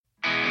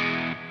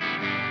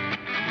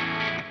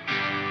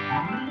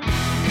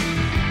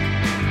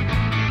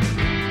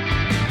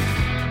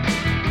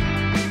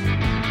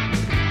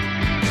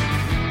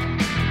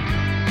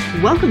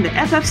Welcome to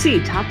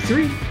FFC Top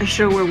 3, a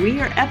show where we,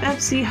 our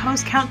FFC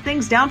hosts, count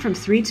things down from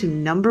 3 to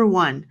number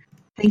 1.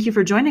 Thank you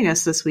for joining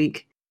us this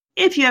week.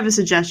 If you have a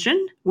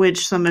suggestion,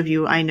 which some of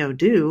you I know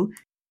do,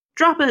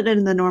 drop it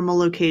in the normal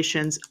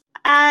locations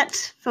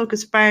at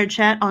Focus Fire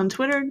Chat on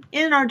Twitter,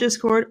 in our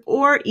Discord,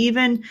 or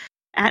even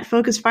at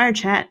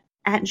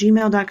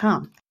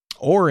focusfirechat@gmail.com.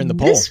 Or in the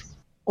poll.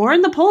 Or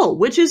in the poll,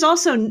 which is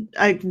also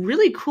a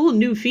really cool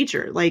new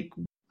feature. Like,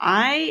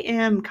 I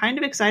am kind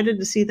of excited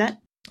to see that.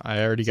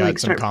 I already got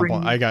some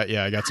compliments. I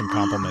got some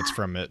compliments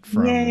from it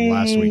from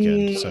last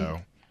weekend.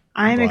 So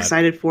I'm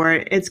excited for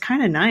it. It's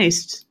kind of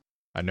nice.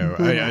 I know.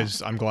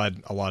 I'm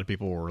glad a lot of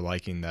people were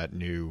liking that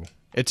new.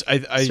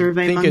 I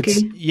Survey think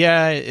Monkey?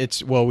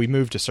 we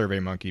moved to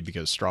Survey Monkey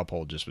because Straw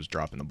Poll just was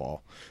dropping the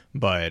ball.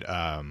 But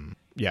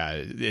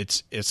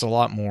it's a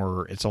lot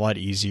more. It's a lot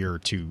easier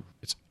to.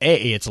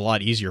 It's a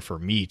lot easier for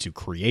me to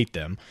create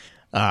them.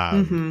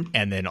 And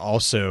then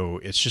also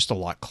it's just a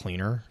lot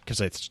cleaner because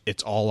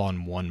it's all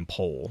on one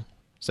poll,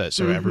 so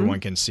everyone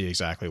can see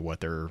exactly what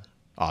their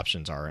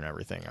options are and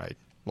everything. I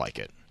like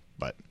it,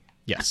 but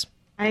yes,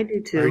 I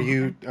do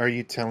too. Are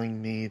you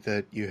telling me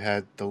that you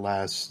had the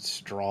last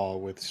straw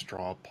with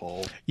Straw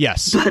Poll?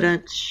 Yes, but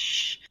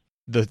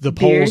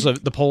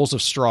the polls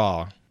of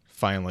straw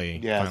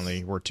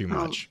finally were too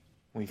much.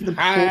 We've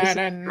had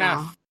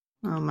enough.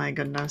 Oh my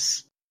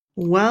goodness.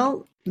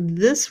 Well,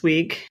 this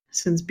week,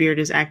 since Beard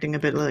is acting a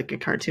bit like a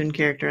cartoon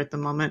character at the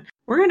moment,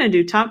 we're going to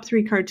do top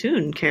 3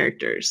 cartoon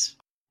characters.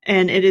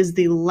 And it is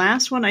the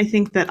last one I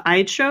think that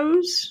I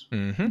chose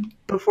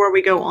before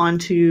we go on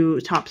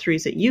to top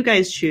 3s that you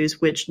guys choose,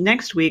 which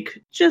next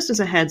week, just as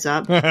a heads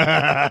up,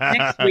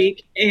 next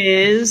week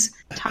is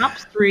top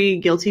 3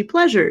 guilty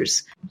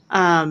pleasures.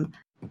 A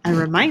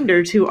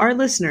reminder to our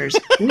listeners,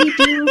 we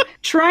do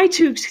try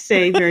to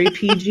stay very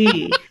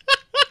PG.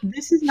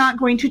 This is not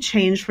going to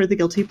change for the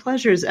Guilty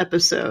Pleasures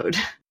episode.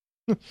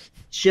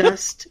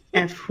 Just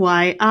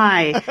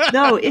FYI.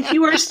 Though, if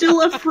you are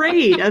still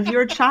afraid of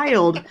your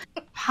child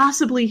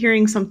possibly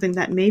hearing something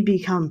that may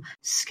become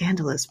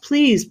scandalous,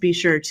 please be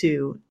sure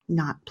to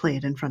not play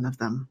it in front of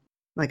them,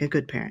 like a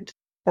good parent.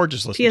 Or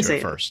just listen to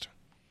it first.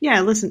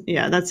 Yeah, listen.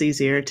 Yeah, that's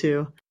easier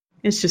too.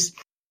 It's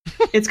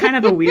kind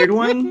of a weird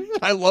one.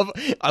 I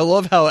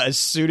love how as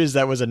soon as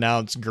that was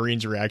announced,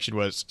 Green's reaction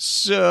was,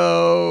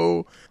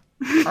 so...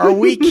 Are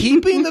we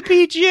keeping the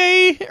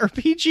PGA or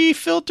PG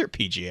filter?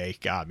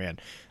 PGA, God, man,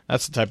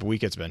 that's the type of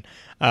week it's been.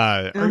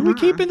 Are we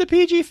keeping the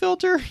PG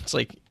filter? It's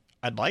like,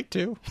 I'd like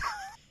to.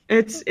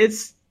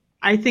 It's.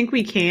 I think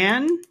we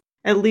can,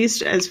 at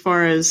least as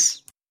far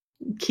as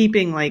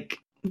keeping like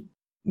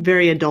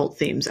very adult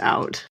themes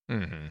out.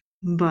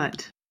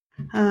 But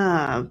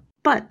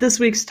this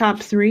week's top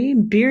 3,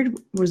 Beard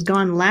was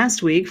gone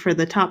last week for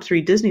the top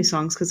 3 Disney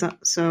songs,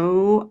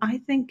 so I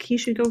think he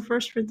should go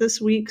first for this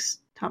week's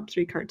top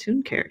 3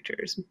 cartoon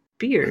characters.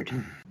 Beard,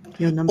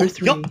 you're number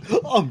 3.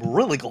 I'm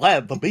really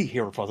glad to be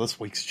here for this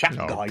week's chat,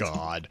 guys. Oh,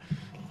 God.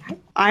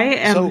 I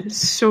am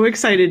so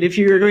excited if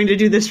you are going to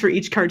do this for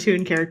each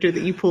cartoon character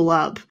that you pull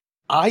up.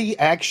 I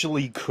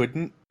actually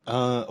couldn't,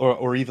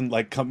 or even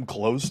like come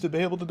close to be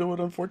able to do it,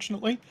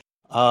 unfortunately,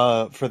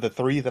 for the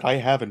 3 that I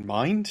have in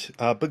mind.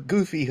 But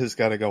Goofy has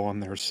got to go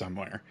on there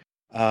somewhere.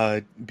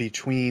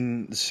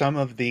 Between some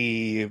of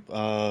the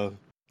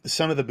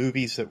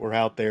movies that were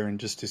out there and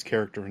just his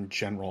character in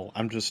general,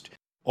 I'm just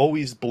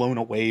always blown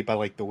away by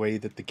like the way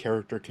that the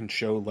character can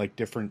show like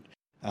different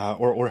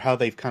or how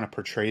they've kind of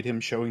portrayed him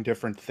showing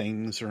different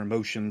things or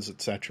emotions,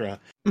 etc.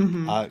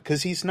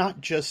 Because he's not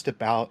just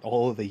about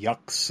all of the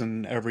yucks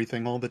and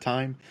everything all the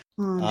time.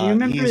 Do you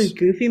remember the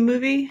Goofy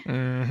movie?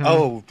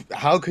 Oh,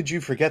 how could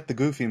you forget the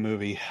Goofy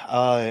movie?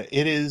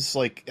 It is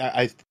like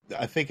I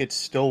think it's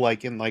still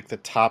like in like the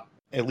top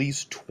at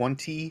least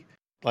 20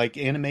 like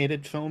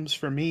animated films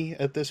for me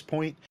at this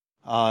point.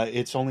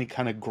 It's only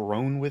kind of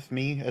grown with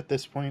me at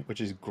this point, which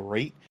is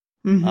great.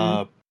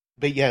 But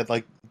yeah,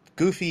 like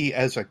Goofy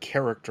as a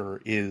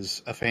character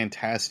is a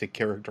fantastic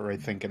character, I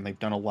think, and they've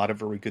done a lot of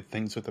very good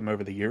things with him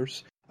over the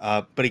years.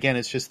 But again,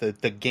 it's just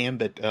the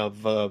gambit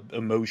of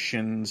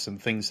emotions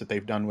and things that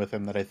they've done with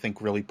him that I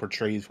think really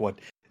portrays what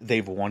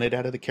they've wanted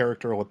out of the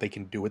character or what they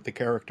can do with the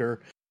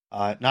character.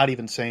 Not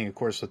even saying, of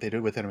course, what they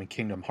did with him in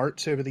Kingdom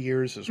Hearts over the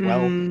years as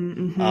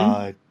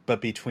well. But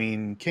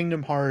between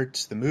Kingdom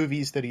Hearts, the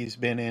movies that he's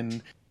been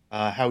in,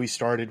 how he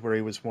started where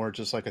he was more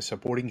just like a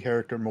supporting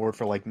character, more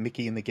for like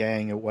Mickey and the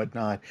gang and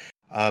whatnot.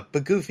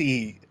 But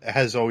Goofy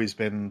has always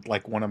been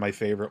like one of my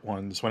favorite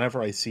ones.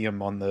 Whenever I see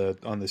him on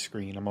the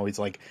screen, I'm always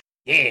like,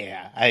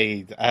 yeah,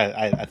 I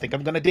think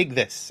I'm going to dig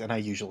this. And I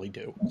usually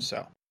do.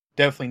 So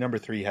definitely number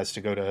 3 has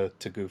to go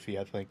to Goofy,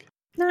 I think.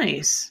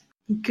 Nice.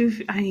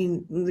 Goofy, I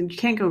mean, you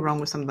can't go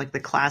wrong with some like the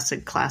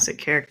classic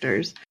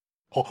characters.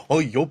 Oh,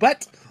 you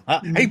bet.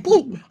 Hey,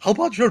 Blue, how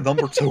about your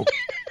number 2?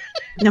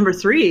 Number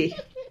 3.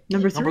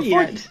 Number 3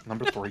 yet.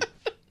 Number 3.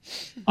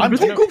 I'm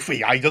too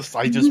goofy. I just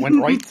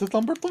went right to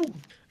number 2.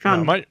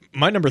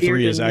 My number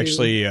 3 is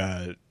actually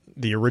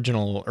the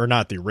original, or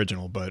not the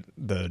original, but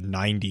the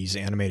 90s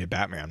animated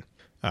Batman.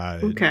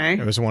 Okay.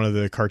 It was one of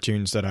the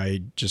cartoons that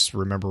I just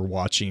remember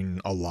watching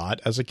a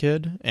lot as a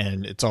kid,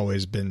 and it's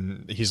always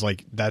been, he's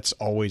like, that's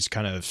always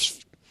kind of,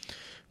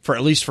 for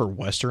at least for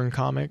Western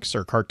comics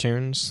or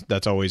cartoons,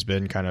 that's always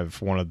been kind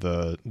of one of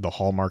the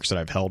hallmarks that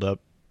I've held up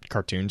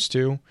cartoons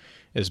to,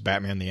 is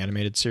Batman the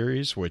Animated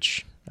Series,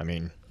 which, I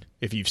mean,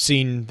 if you've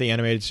seen the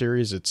animated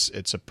series,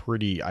 it's a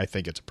pretty, I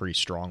think it's a pretty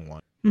strong one.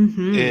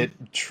 Mm-hmm.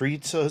 It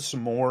treats us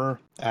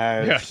more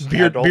as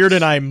adults Beard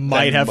and I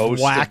might have most of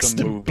the waxed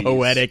movies.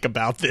 poetic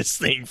about this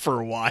thing for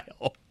a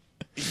while.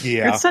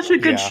 Yeah, It's such a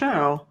good yeah.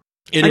 show.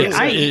 It Like, is.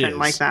 I It even is.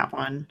 like that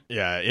one.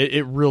 Yeah,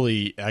 it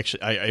really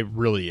actually, it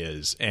really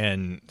is.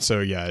 And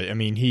so yeah, I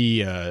mean,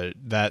 he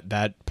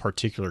that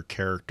particular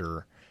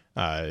character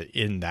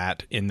in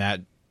that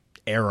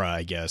era,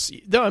 I guess.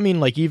 Though I mean,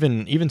 like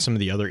even some of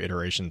the other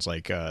iterations,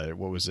 like what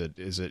was it?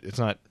 Is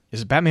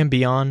it Batman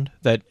Beyond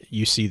that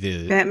you see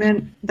the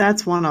Batman,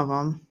 that's one of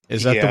them.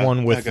 Is that Yeah, the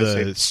one with like I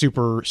the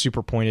said-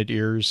 super pointed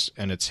ears,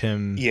 and it's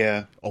him,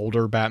 Yeah.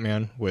 older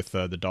Batman with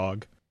the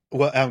dog?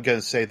 Well, I'm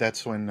gonna say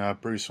that's when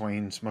Bruce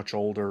Wayne's much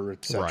older,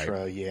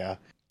 etc. Yeah.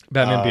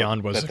 Batman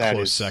Beyond was but a that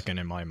close is- second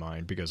in my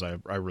mind, because I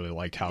really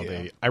liked how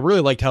Yeah.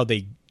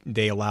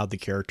 they allowed the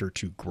character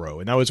to grow,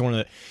 and that was one of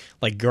the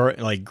like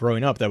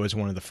growing up, that was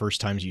one of the first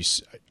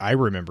times I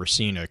remember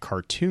seeing a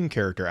cartoon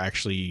character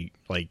actually,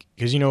 like,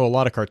 because a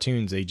lot of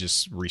cartoons, they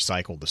just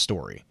recycle the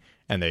story,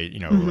 and they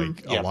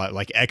like Yeah. a lot,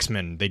 like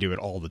X-Men, they do it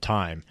all the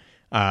time,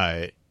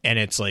 and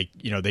it's like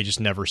they just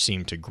never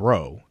seem to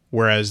grow.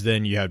 Whereas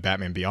then you had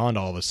Batman Beyond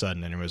all of a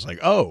sudden, and it was like,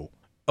 oh,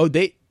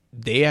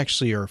 they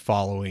actually are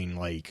following,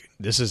 like,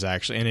 this is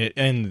actually,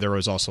 and there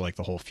was also like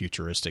the whole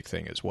futuristic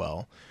thing as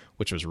well,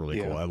 which was really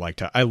cool.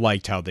 I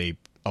liked how they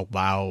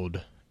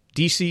allowed,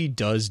 DC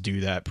does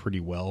do that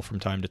pretty well from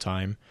time to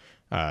time,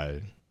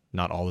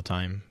 not all the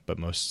time, but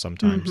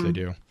sometimes they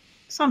do.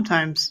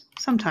 Sometimes.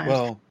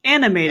 Well,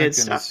 Animated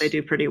I'm gonna stuff they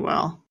do pretty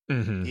well.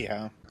 Mm-hmm.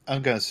 Yeah,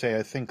 I'm gonna say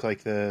I think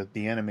like the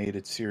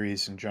animated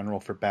series in general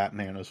for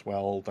Batman as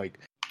well, like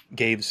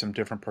gave some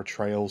different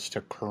portrayals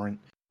to current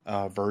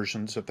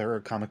versions of their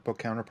comic book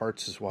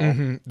counterparts as well.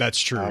 Mm-hmm. That's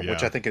true, yeah.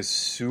 Which I think is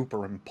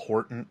super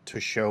important to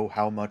show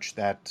how much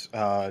that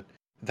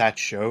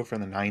show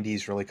from the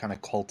 '90s really kind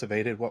of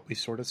cultivated what we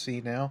sort of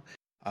see now.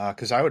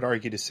 Because I would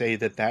argue to say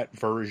that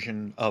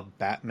version of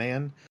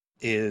Batman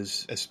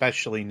is,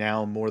 especially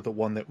now, more the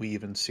one that we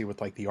even see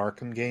with like the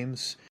Arkham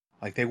games.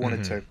 Like they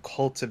wanted to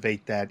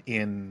cultivate that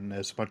in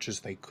as much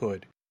as they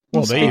could.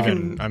 Well, they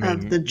Speaking even, I mean,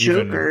 of the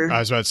Joker. I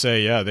was about to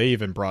say, yeah, they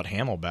even brought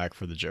Hamill back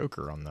for the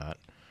Joker on that.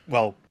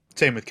 Well,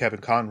 same with Kevin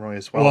Conroy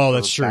as well. Well, for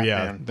that's true, Batman,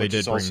 yeah. They which did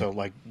is bring- also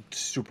like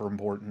super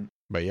important.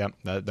 But yeah,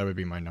 that would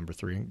be my number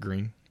 3,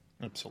 Green.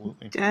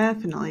 Absolutely.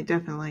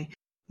 Definitely.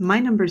 My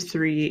number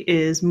 3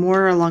 is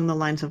more along the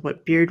lines of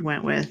what Beard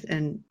went with,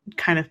 and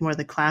kind of more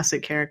the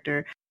classic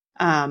character.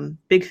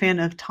 Big fan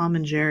of Tom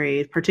and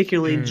Jerry,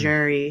 particularly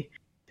Jerry,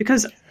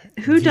 because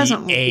who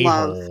doesn't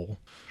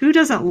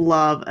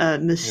love a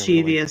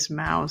mischievous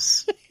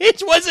mouse?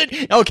 It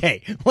wasn't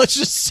okay. Let's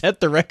just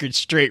set the record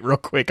straight real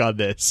quick on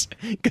this,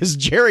 because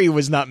Jerry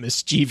was not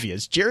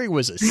mischievous. Jerry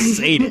was a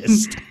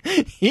sadist.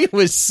 He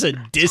was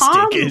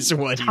sadistic, is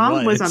what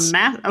Tom he was. was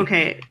a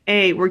okay,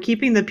 we're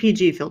keeping the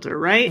PG filter,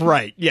 right?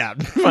 Right? Yeah.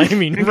 I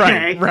mean,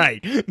 Okay.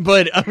 right.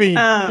 But I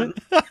mean,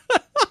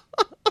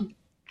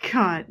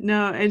 God,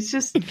 no, it's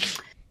just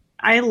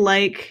I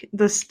like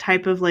this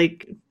type of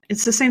like.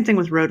 It's the same thing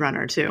with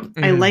Roadrunner too.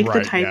 I like the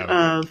right, type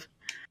of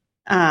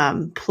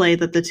play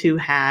that the two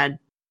had.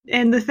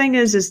 And the thing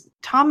is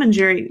Tom and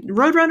Jerry,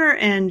 Roadrunner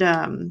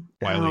and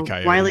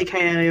Wile E.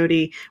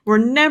 Coyote were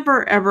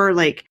never ever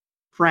like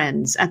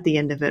friends at the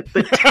end of it.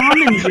 But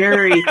Tom and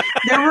Jerry,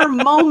 there were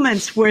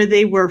moments where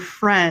they were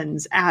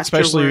friends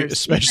afterwards.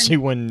 especially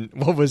when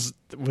was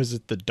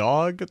it the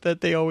dog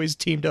that they always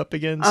teamed up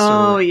against?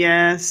 Oh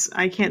yes,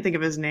 I can't think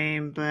of his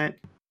name, but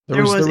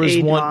there was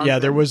a one. dog Yeah,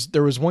 that-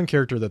 there was one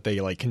character that they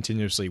like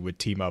continuously would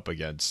team up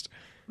against,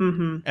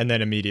 and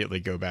then immediately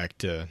go back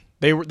to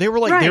they were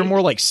like they were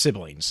more like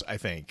siblings, I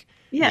think.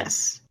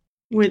 Yes,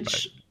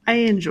 which I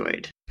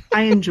enjoyed.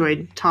 I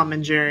enjoyed Tom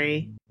and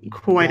Jerry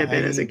quite a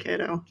bit as a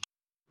kiddo.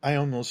 I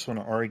almost want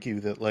to argue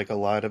that like a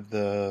lot of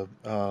the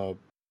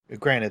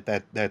granted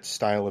that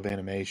style of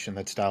animation,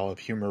 that style of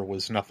humor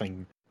was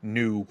nothing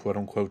new, quote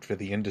unquote, for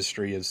the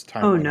industry as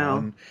time went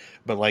on.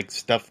 But like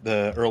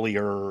the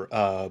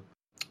earlier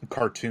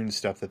cartoon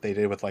stuff that they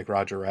did with like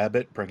Roger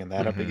Rabbit, bringing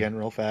that up again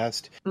real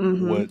fast,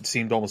 what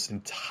seemed almost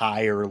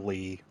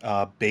entirely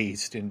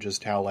based in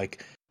just how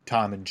like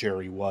Tom and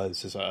Jerry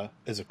was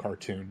as a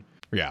cartoon.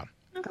 Yeah.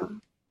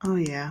 Oh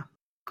yeah,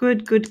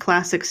 good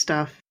classic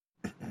stuff.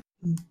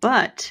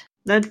 But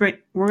that's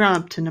right. We're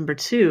up to number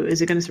 2.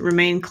 Is it going to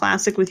remain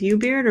classic with you,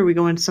 Beard, or are we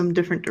going some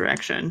different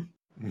direction?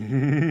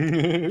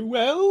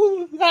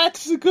 Well,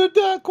 that's a good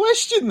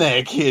question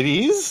there,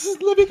 kiddies.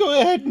 Let me go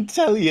ahead and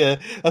tell you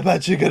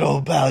about your good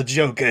old pal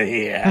Joker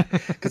here.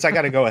 Because I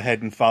got to go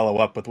ahead and follow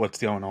up with what's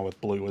going on with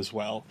Blue as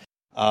well.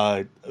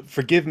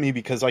 Forgive me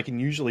because I can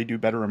usually do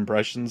better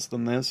impressions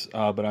than this,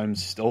 but I'm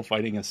still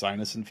fighting a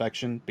sinus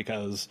infection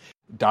because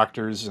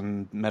doctors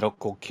and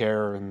medical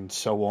care and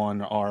so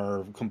on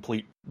are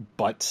complete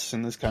butts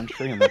in this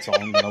country, and that's all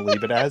I'm going to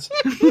leave it as.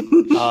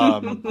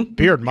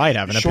 Beard might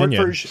have an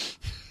opinion.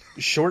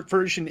 Short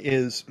version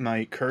is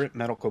my current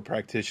medical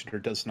practitioner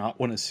does not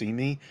want to see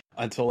me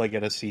until I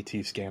get a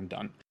CT scan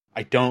done.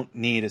 I don't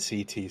need a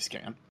CT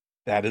scan.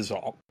 That is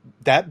all.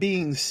 That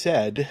being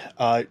said,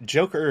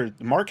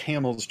 Mark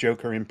Hamill's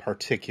Joker in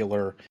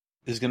particular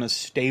is going to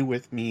stay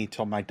with me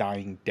till my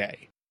dying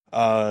day.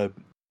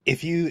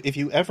 If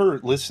you ever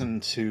listen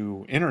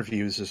to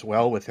interviews as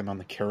well with him on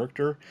the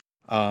character,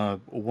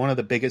 one of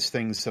the biggest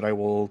things that I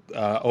will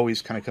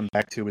always kind of come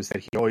back to is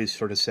that he always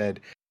sort of said,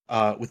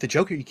 with the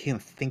Joker, you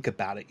can't think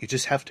about it. You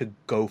just have to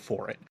go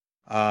for it.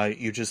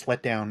 You just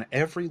let down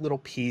every little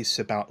piece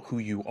about who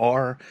you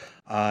are.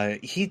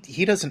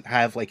 He doesn't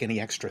have like any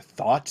extra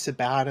thoughts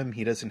about him.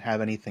 He doesn't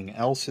have anything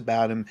else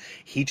about him.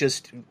 He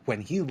just,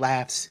 when he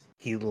laughs,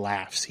 he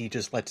laughs. He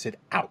just lets it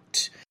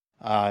out.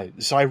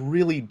 So I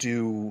really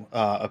do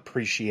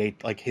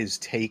appreciate like his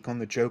take on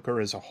the Joker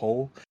as a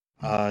whole.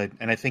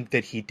 And I think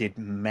that he did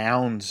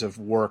mounds of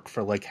work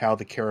for like how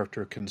the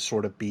character can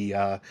sort of be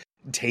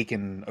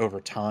taken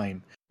over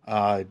time.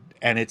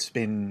 And it's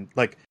been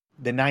like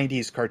the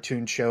 90s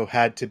cartoon show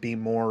had to be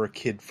more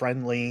kid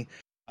friendly.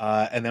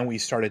 And then we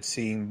started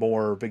seeing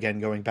more, again,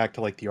 going back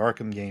to like the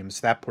Arkham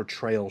games, that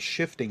portrayal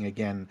shifting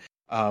again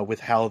with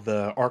how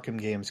the Arkham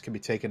games can be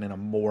taken in a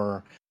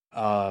more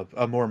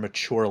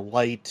mature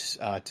light,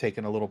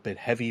 taken a little bit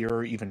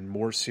heavier, even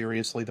more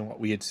seriously than what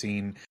we had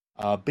seen.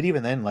 But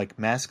even then, like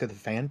Mask of the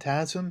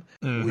Phantasm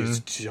was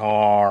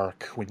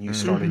dark when you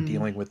started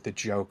dealing with the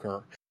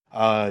Joker.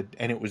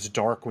 And it was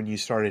dark when you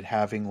started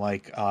having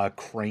like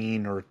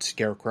Crane or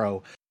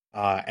Scarecrow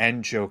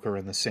and Joker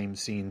in the same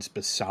scenes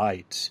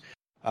besides.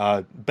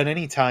 But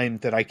any time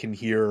that I can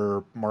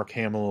hear Mark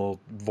Hamill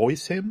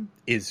voice him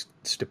is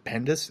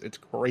stupendous. It's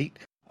great.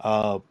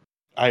 I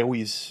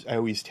always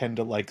tend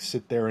to like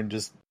sit there and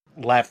just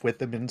laugh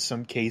with him in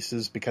some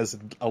cases, because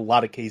in a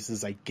lot of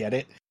cases I get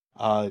it.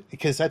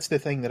 Because that's the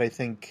thing that I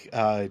think,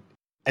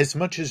 as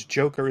much as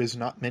Joker is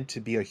not meant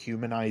to be a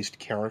humanized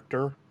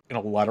character, in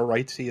a lot of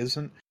rights he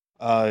isn't,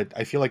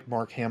 I feel like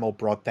Mark Hamill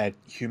brought that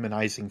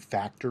humanizing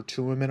factor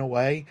to him in a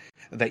way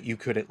that you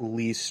could at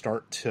least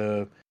start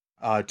to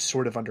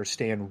sort of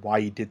understand why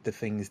he did the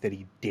things that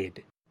he did.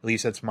 At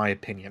least that's my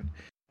opinion.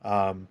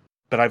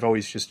 But I've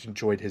always just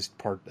enjoyed his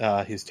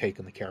take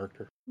on the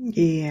character.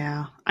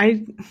 Yeah,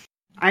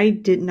 I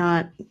did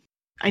not.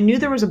 I knew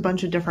there was a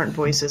bunch of different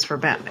voices for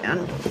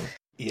Batman.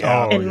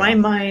 Yeah. In my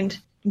mind,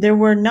 there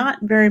were not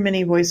very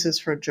many voices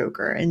for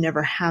Joker, and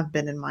never have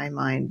been in my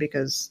mind,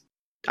 because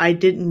I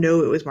didn't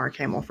know it was Mark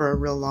Hamill for a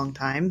real long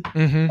time.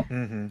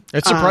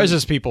 It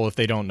surprises people if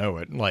they don't know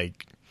it.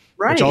 Like,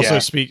 right. Which also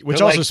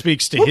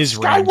speaks to his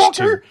range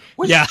too.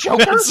 Yeah,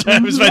 that's what I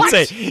was about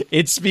to say.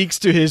 It speaks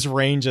to his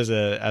range as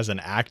an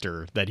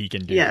actor that he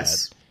can do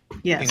that.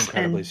 Yes,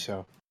 incredibly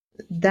so.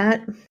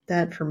 That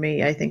for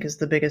me, I think, is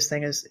the biggest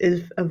thing, is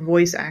if a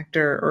voice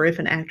actor, or if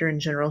an actor in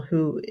general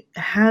who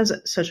has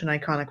such an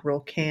iconic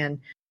role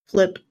can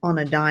flip on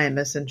a dime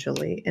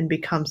essentially and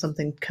become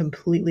something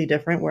completely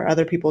different where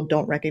other people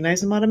don't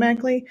recognize him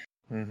automatically.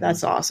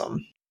 That's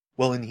awesome.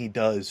 Well, and he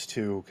does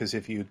too, because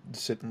if you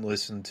sit and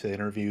listen to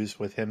interviews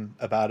with him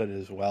about it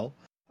as well,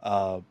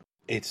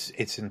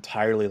 it's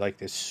entirely like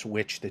this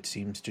switch that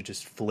seems to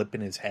just flip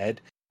in his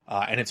head.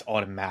 And it's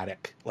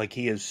automatic. Like,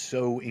 he is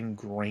so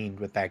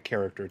ingrained with that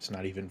character, it's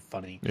not even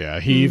funny.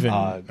 Yeah, he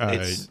even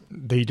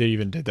they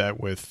did that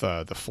with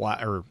the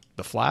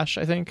Flash,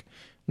 I think,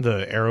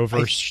 the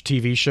Arrowverse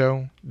TV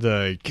show.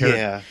 The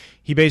character,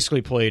 he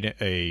basically played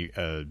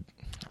a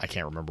I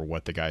can't remember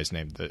what the guy's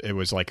name. It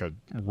was like a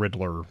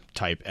Riddler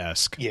type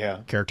esque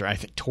character. I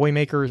think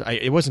Toymaker.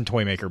 It wasn't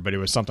Toymaker, but it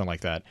was something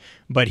like that.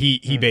 But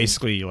he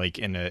basically, like,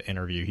 in an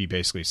interview, he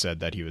basically said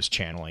that he was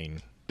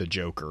channeling the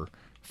Joker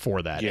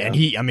for that. And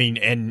he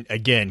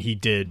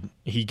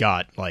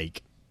got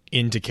like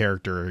into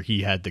character.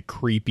 He had the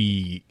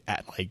creepy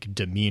like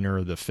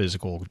demeanor, the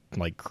physical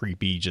like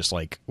creepy just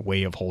like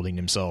way of holding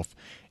himself.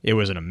 It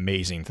was an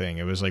amazing thing.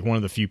 It was like one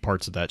of the few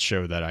parts of that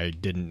show that I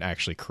didn't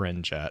actually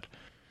cringe at.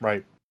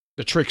 Right.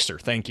 The Trickster,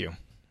 thank you.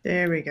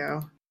 There we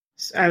go.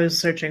 I was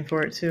searching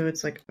for it too.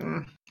 It's like,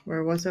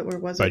 where was it?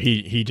 But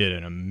he did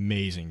an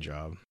amazing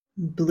job.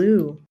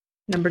 Blue.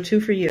 Number 2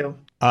 for you.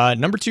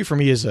 Number 2 for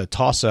me is a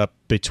toss-up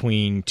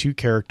between two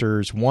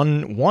characters.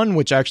 One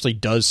which actually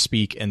does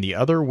speak, and the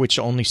other which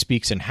only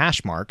speaks in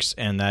hash marks,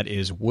 and that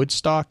is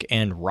Woodstock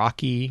and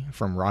Rocky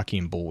from Rocky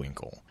and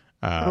Bullwinkle.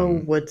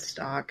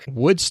 Woodstock.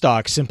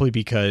 Woodstock, simply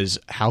because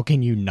how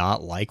can you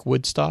not like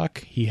Woodstock?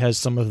 He has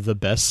some of the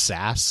best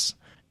sass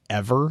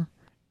ever,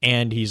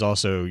 and he's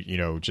also,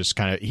 just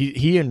kind of...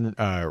 He and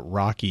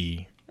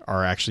Rocky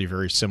are actually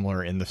very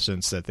similar in the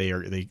sense that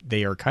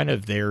they are kind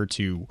of there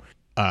to...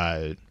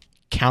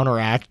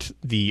 counteract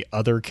the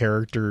other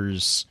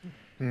characters'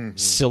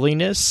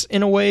 silliness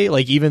in a way.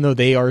 Like, even though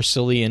they are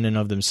silly in and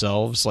of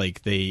themselves,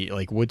 like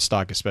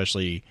Woodstock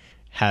especially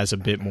has a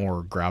bit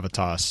more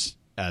gravitas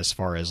as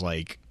far as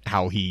like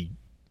how he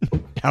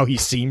how he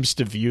seems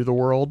to view the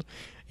world.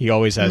 He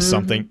always has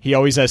something. He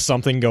always has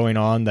something going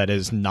on that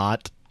is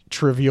not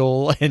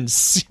trivial and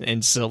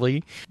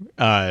silly.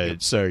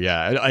 So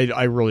yeah,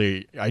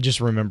 I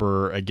just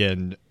remember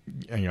again,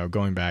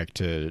 going back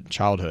to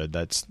childhood.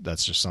 That's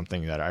just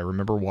something that I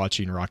remember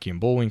watching. Rocky and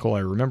Bullwinkle. I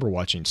remember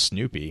watching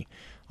Snoopy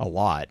a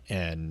lot,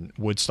 and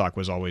Woodstock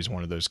was always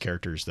one of those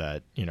characters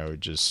that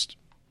just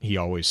he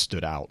always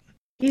stood out.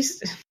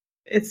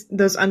 It's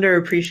those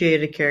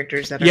underappreciated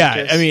characters that are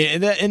I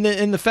mean,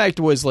 and the fact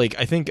was, like,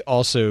 I think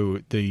also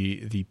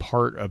the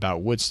part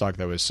about Woodstock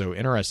that was so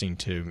interesting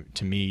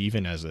to me,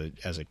 even as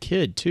a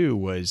kid too,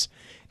 was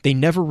they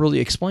never really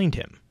explained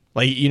him.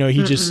 Like,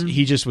 he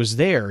just was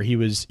there. He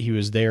was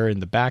there in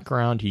the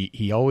background.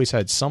 He always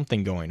had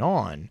something going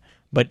on,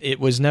 but it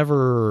was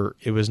never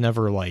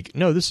like,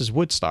 no, this is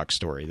Woodstock's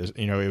story. This,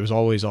 it was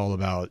always all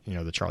about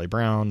the Charlie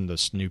Brown, the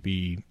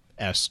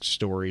Snoopy-esque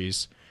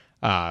stories.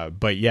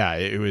 But yeah,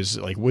 it was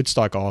like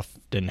Woodstock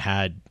often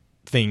had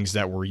things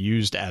that were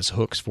used as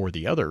hooks for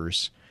the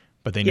others,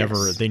 but they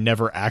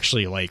never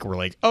actually were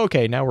like,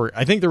 okay, now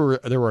I think there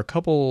were a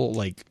couple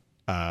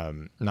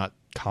not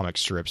comic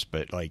strips,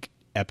 but like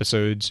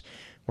episodes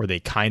where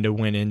they kind of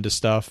went into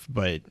stuff,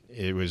 but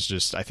it was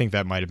just, I think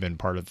that might've been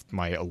part of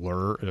my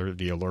allure, or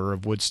the allure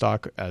of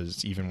Woodstock,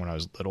 as even when I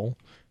was little,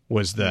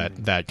 was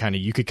that kind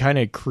of, you could kind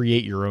of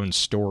create your own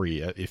story,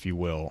 if you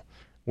will,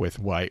 with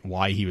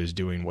why he was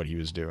doing what he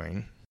was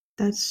doing.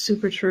 That's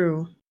super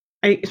true.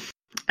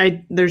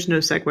 There's no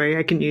segue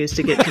I can use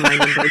to get to my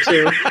number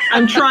two.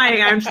 I'm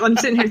trying. I'm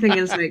sitting here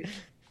thinking, it's like,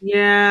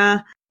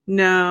 yeah,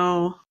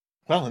 no.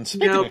 Well, and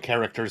speaking of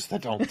characters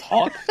that don't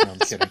talk, no, I'm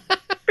kidding.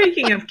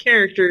 Speaking of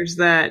characters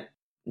that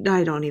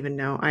I don't even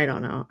know. I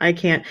don't know. I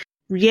can't.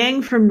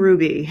 Yang from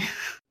RWBY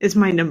is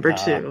my number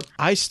two.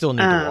 I still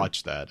need to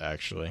watch that,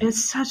 actually.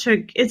 It's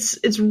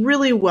it's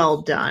really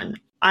well done.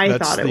 I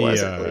thought it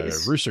was, at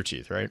least. Rooster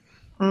Teeth, right?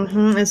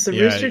 Mm-hmm. It's the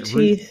Rooster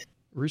Teeth.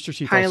 Rooster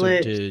Teeth pilot.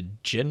 Also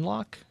did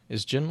Genlock.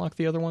 Is Genlock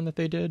the other one that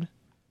they did?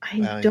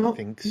 I don't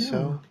think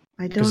so.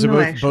 I don't know.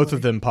 Because both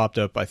of them popped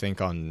up, I think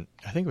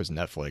it was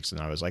Netflix, and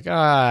I was like,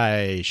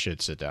 I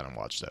should sit down and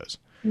watch those.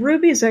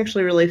 RWBY is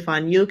actually really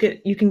fun. You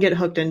can get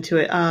hooked into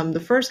it. The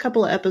first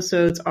couple of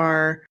episodes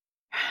are,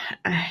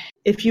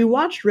 if you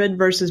watched Red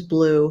versus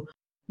Blue,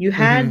 you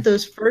had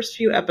those first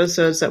few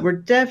episodes that were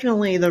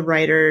definitely the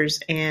writers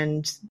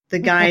and the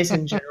guys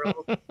in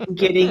general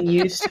getting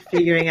used to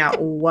figuring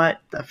out what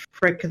the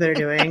frick they're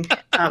doing.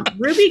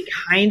 RWBY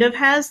kind of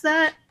has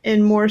that,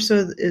 and more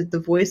so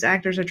the voice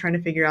actors are trying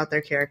to figure out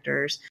their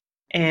characters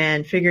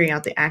and figuring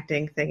out the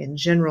acting thing in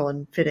general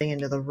and fitting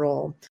into the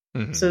role.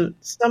 Mm-hmm. So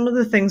some of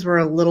the things were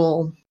a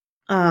little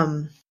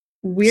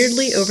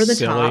weirdly over the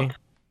top.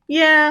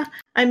 Yeah,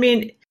 I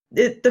mean,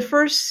 the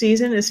first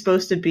season is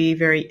supposed to be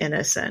very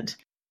innocent.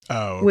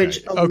 Oh, okay.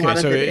 Which a lot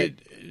so of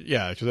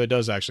because it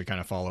does actually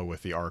kind of follow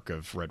with the arc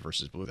of Red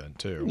versus Blue then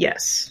too.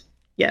 Yes.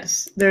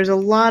 There's a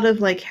lot of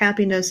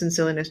happiness and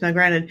silliness. Now,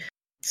 granted,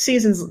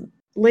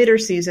 later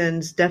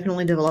seasons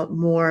definitely develop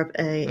more of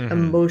a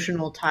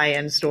emotional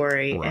tie-in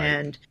story,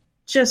 and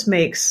just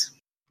makes,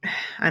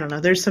 I don't know.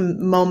 There's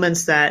some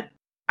moments that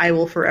I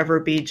will forever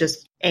be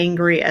just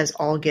angry as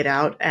all get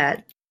out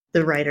at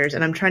the writers,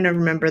 and I'm trying to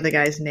remember the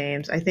guys'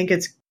 names. I think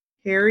it's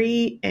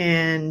Harry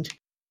and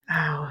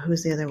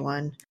who's the other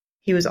one?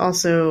 He was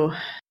also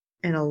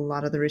in a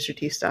lot of the Rooster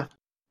Teeth stuff.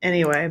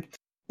 Anyway,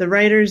 the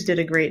writers did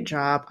a great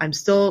job. I'm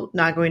still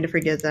not going to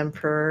forgive them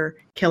for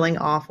killing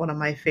off one of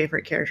my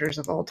favorite characters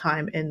of all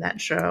time in that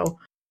show.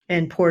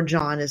 And poor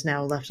John is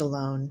now left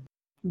alone.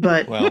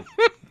 But well,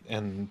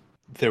 and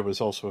there was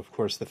also, of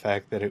course, the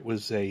fact that it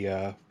was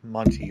a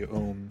Monty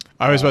Oum.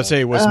 I was about to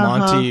say, was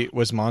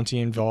Monty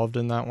involved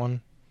in that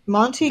one?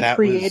 Monty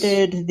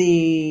created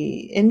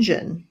the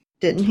engine,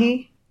 didn't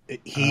he?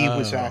 He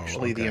was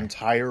actually the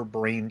entire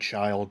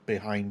brainchild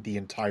behind the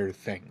entire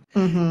thing.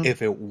 Mm-hmm.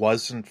 If it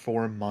wasn't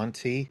for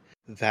Monty,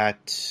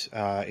 that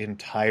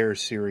entire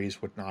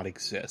series would not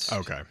exist.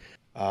 Okay.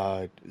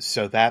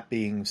 So that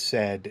being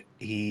said,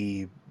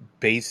 he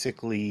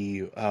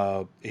basically,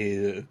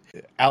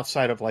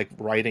 outside of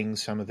writing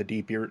some of the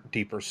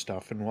deeper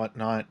stuff and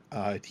whatnot,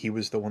 he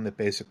was the one that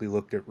basically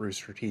looked at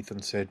Rooster Teeth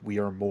and said, "We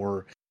are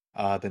more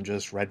than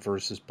just Red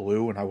versus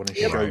Blue, and I want to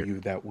show you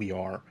that we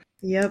are."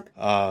 Yep.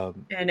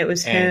 And it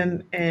was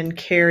him and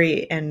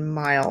Carrie and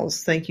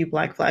Miles. Thank you,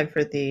 Black Flag,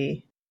 for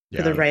the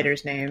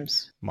writers'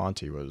 names.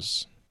 Monty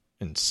was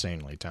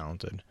insanely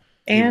talented.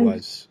 And he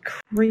was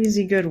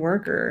crazy good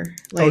worker.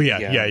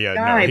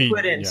 Guy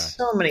put in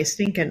so many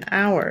stinking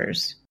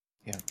hours.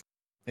 Yeah.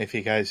 If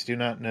you guys do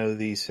not know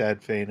the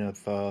sad fate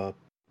of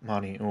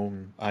Monty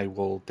Oum, I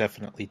will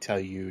definitely tell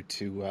you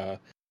to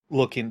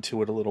look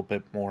into it a little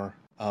bit more.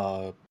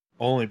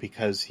 Only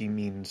because he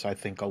means, I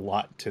think, a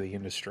lot to the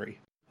industry.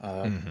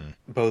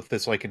 Both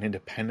as an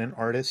independent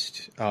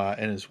artist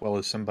and as well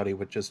as somebody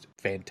with just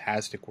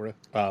fantastic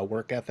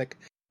work ethic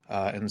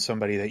and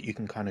somebody that you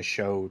can kind of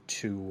show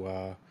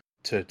to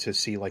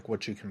see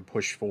what you can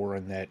push for,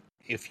 and that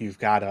if you've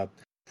got a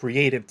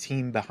creative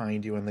team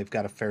behind you and they've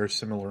got a fair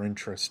similar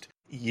interest,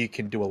 you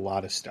can do a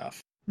lot of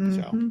stuff.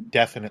 So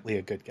definitely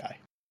a good guy.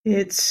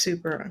 It's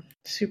super,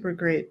 super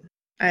great.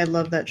 I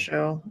love that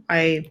show.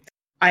 I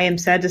am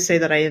sad to say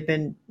that I have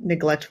been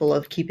neglectful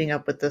of keeping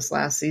up with this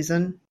last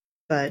season,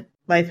 but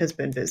life has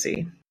been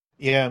busy.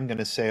 Yeah, I'm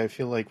gonna say I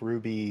feel like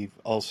Ruby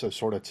also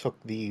sort of took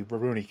the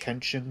Rurouni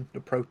Kenshin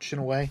approach in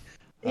a way.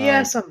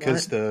 Yeah, somewhat.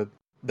 Because the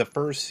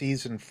first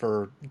season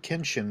for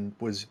Kenshin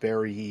was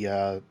very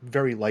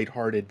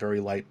lighthearted,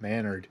 very light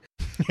mannered.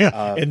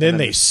 Yeah, and then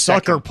they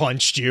sucker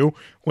punched you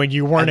when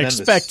you weren't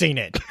expecting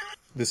it.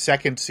 The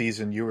second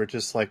season, you were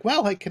just like,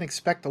 well, I can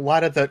expect a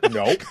lot of the.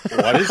 Nope,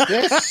 what is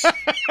this?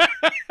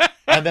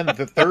 And then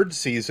the third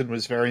season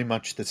was very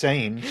much the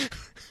same. It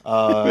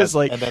was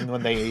like, and then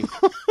when they,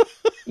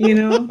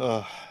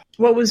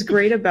 what was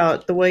great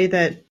about the way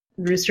that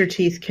Rooster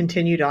Teeth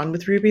continued on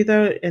with Ruby,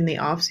 though, in the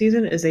off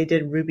season, is they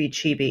did Ruby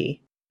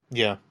Chibi.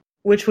 Yeah.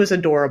 Which was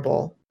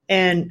adorable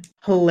and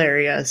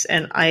hilarious.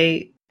 And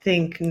I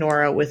think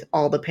Nora with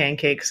all the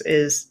pancakes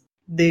is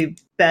the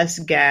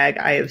best gag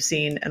I have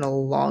seen in a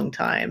long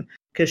time,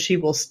 because she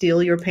will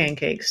steal your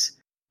pancakes,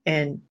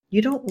 and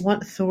you don't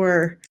want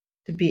Thor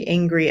to be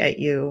angry at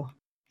you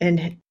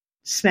and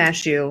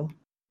smash you,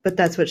 but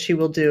that's what she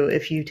will do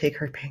if you take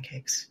her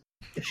pancakes.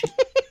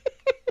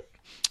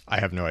 I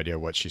have no idea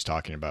what she's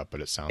talking about,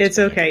 but it sounds. It's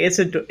funny. Okay.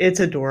 It's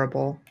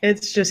adorable.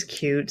 It's just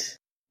cute.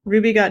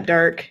 Ruby got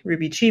dark.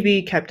 Ruby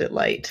Chibi kept it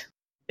light.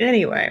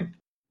 Anyway,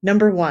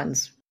 number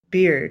 1's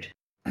Beard.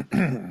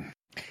 I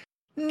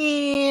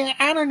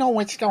don't know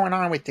what's going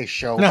on with this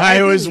show.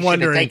 I was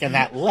wondering. Taking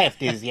that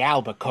left is the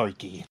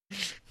Albuquerque.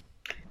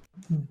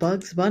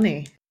 Bugs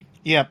Bunny.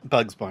 Yeah,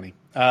 Bugs Bunny.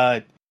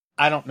 I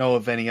don't know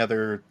of any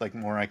other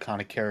more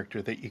iconic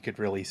character that you could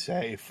really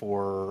say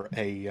for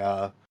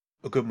a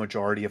good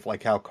majority of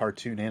how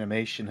cartoon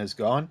animation has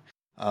gone,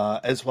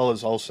 as well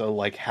as also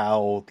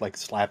how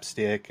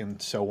slapstick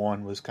and so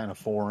on was kind of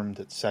formed,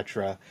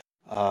 etc.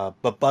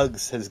 But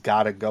Bugs has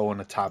got to go in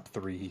the top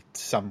 3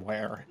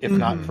 somewhere, if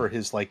not for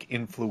his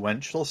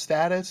influential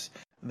status,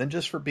 then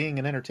just for being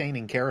an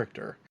entertaining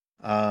character.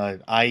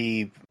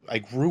 I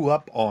grew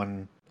up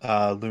on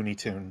Looney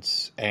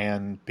Tunes,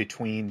 and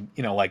between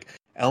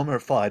Elmer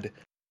Fudd,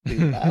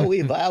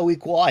 be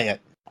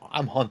quiet,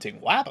 I'm hunting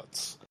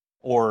wabbits.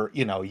 Or,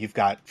 you've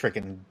got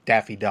frickin'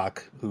 Daffy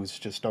Duck, who's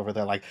just over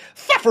there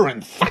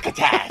suffering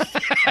succotash!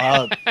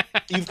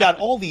 You've got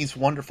all these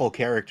wonderful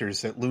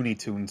characters that Looney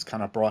Tunes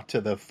kind of brought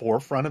to the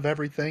forefront of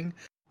everything.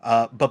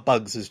 But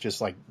Bugs is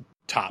just,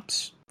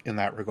 tops in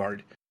that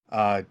regard.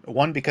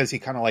 One, because he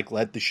kind of,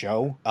 led the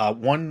show.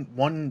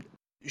 One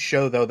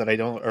show, though, that I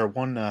don't... Or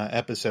one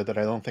episode that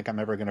I don't think I'm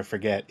ever going to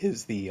forget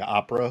is the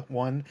opera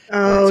one.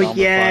 Oh,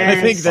 yeah.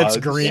 I think that's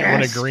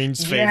one of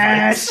Green's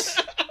favorites.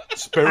 Yes.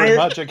 Spirit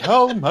Magic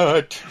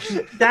Helmet.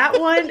 That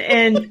one,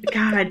 and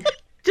God,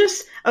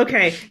 just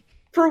okay.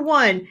 For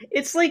one,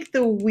 it's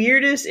the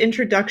weirdest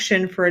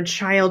introduction for a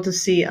child to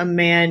see a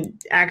man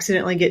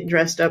accidentally get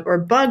dressed up, or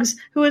Bugs,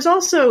 who is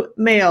also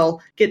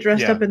male, get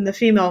dressed up in the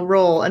female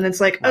role, and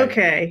it's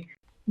okay.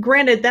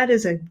 Granted, that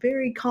is a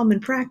very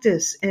common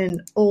practice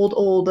in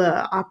old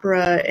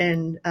opera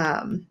and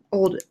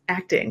old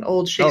acting,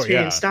 old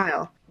Shakespearean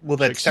style. Well,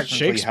 that's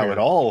technically how it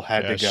all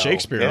had to go.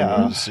 Shakespeare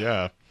was,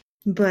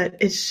 But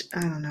it's,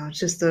 I don't know, it's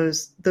just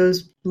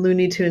those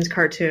Looney Tunes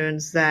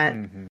cartoons that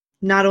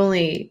not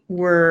only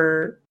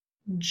were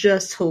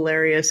just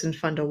hilarious and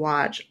fun to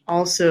watch,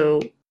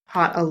 also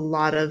taught a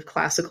lot of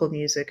classical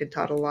music and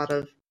taught a lot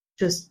of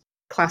just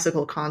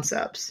classical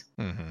concepts.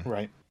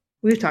 Right.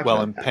 We've talked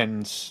about that. Well,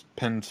 and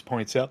Penn's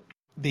points out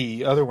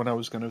the other one I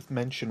was going to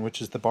mention, which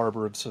is The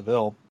Barber of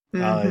Seville.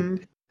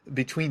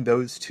 Between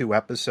those 2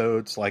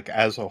 episodes,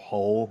 as a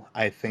whole,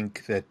 I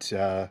think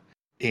that...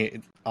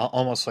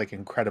 almost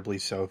incredibly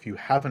so. If you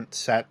haven't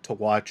sat to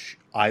watch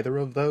either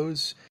of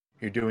those,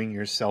 you're doing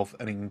yourself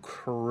an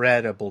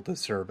incredible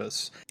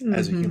disservice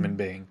as a human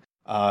being.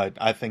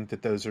 I think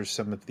that those are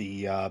some of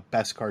the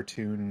best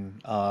cartoon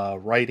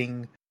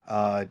writing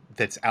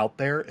that's out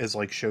there, is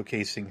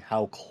showcasing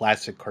how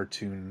classic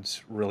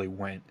cartoons really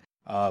went.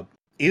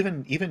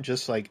 Even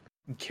just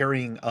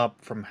carrying up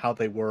from how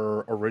they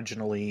were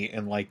originally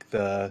in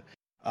the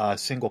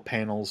single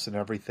panels and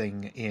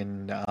everything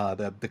in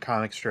the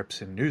comic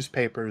strips and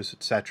newspapers,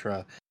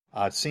 etc.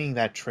 Seeing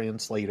that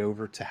translate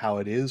over to how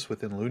it is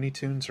within Looney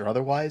Tunes or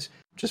otherwise,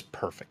 just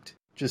perfect.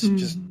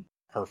 Just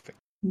perfect.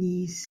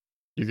 Yes.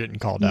 You're getting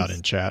called out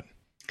in chat.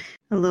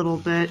 A little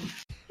bit.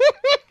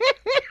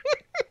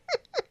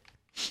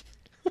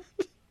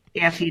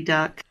 Daffy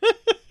Duck.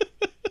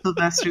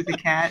 Sylvester the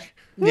Cat.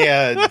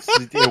 Yeah,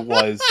 it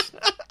was.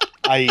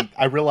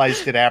 I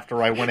realized it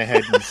after I went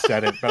ahead and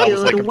said it, but I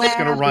was I'm just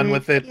going to run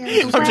with it.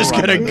 I'm just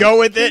going to go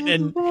with it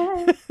and...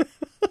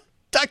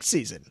 Duck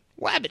season.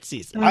 Wabbit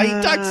season.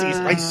 Duck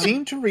season. I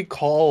seem to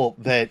recall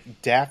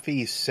that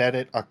Daffy said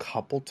it a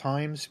couple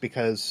times,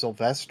 because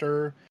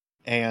Sylvester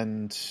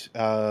and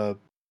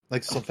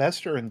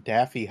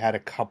Daffy had a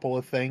couple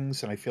of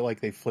things, and I feel like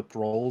they flipped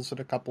roles at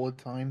a couple of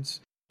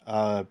times.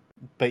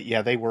 But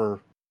yeah, they were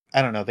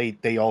I don't know.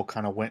 They all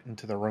kind of went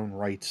into their own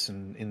rights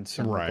in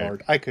some Right.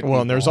 regard. I could. Well,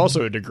 be and there's wrong.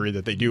 also a degree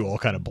that they do all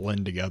kind of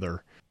blend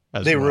together.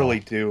 They really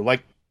do.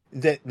 Like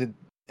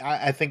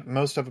I think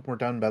most of them were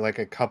done by like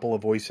a couple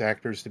of voice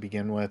actors to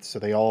begin with, so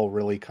they all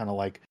really kind of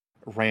like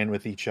ran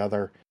with each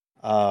other.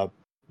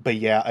 But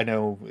yeah, I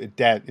know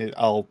that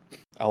I'll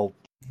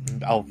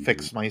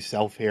fix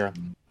myself here.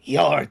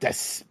 You're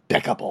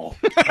despicable.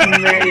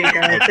 There you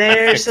go.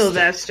 There's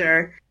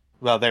Sylvester.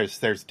 Well,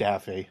 there's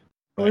Daffy.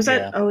 What was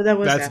that? Yeah. Oh, that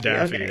was That's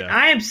Daffy. Daffy, Okay. yeah.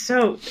 I am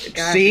so...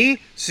 God. See,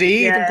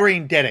 Yeah. even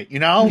Green did it. You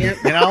know, Yep.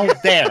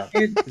 there,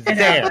 It there.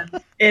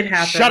 happened. It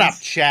happens. Shut up,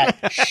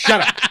 chat.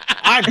 Shut up.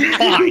 I'm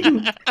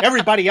fine.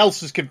 Everybody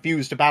else is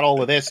confused about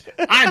all of this.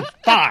 I'm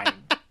fine.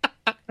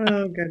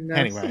 Oh, goodness.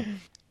 Anyway,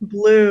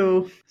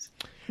 Blue.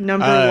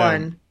 Number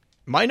one.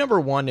 My number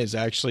one is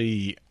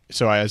actually,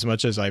 so as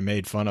much as I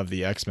made fun of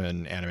the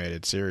X-Men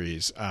animated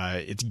series,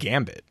 it's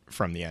Gambit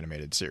from the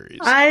animated series.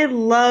 I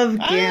love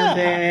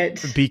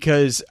Gambit.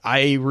 Because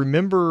I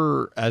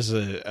remember as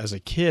a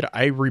kid,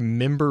 I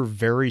remember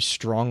very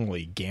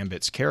strongly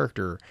Gambit's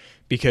character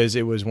because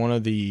it was one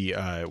of the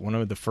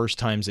first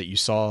times that you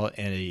saw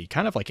a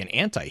kind of like an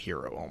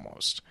anti-hero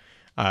almost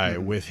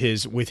with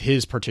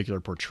his particular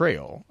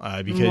portrayal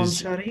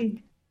because.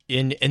 Monchari.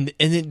 And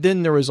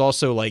then there was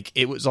also like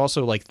it was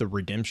also like the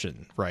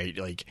redemption, right?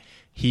 Like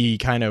he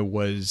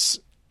was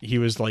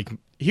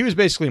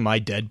basically my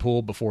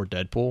Deadpool before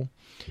Deadpool.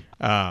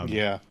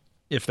 yeah.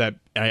 If that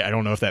I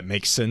don't know if that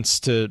makes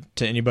sense to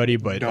anybody,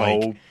 but No,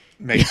 like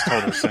makes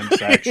total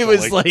sense, actually. it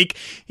was like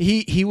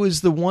he was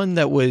the one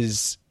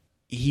that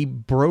he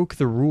broke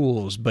the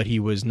rules, but he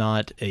was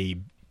not a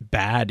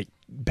bad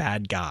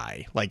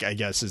guy. Like I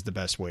guess is the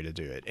best way to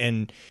do it.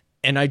 And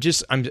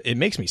it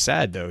makes me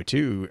sad though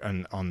too,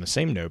 on the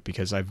same note,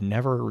 because they've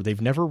never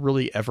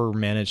really ever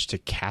managed to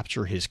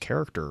capture his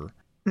character.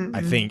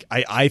 Mm-mm.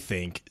 I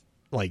think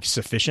like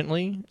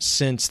sufficiently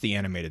since the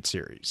animated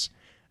series.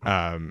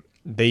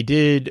 They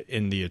did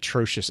in the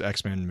atrocious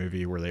X-Men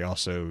movie where they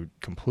also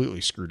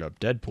completely screwed up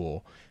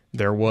Deadpool.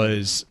 There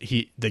was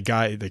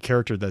the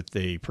character that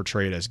they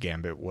portrayed as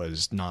Gambit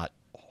was not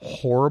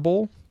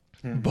horrible.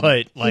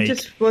 But like he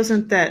just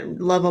wasn't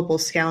that lovable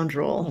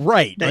scoundrel,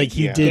 right? that Like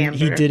he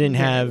Gambit didn't was.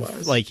 have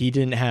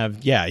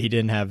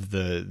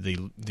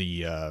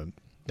the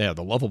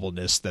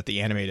lovableness that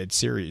the animated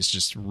series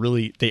just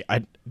really they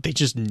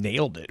just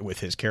nailed it with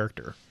his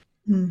character.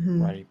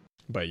 Mhm. right.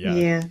 But yeah,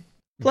 Yeah.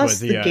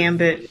 Plus But the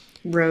Gambit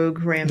Rogue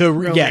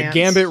romance.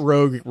 Gambit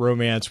Rogue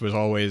romance was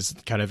always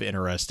kind of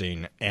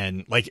interesting,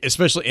 and like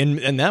especially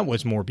and that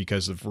was more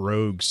because of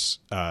Rogue's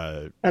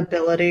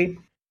ability.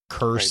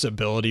 curse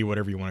ability,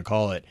 whatever you want to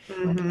call it.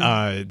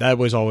 Mhm. That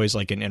was always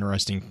like an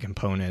interesting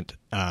component.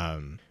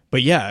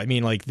 But yeah, I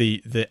mean, like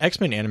the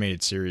X-Men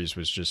animated series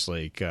was just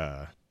like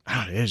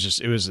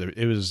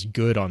it was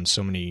good on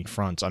so many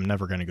fronts. I'm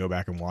never going to go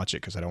back and watch it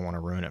because I don't want to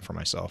ruin it for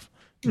myself.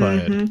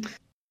 But Mhm.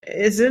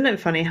 Isn't it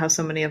funny how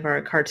so many of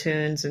our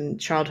cartoons and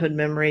childhood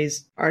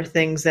memories are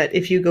things that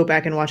if you go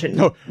back and watch it,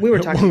 we were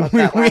talking about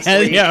that last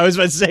week. Yeah, I was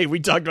about to say we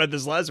talked about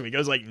this last week. I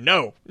was like,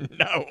 no.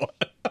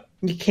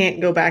 You can't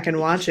go back and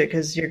watch it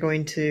because you're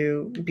going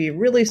to be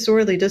really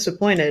sorely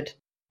disappointed.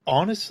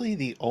 Honestly,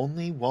 the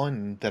only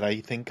one that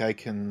I think I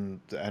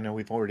know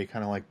we've already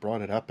kind of like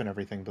brought it up and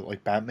everything, but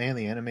like Batman,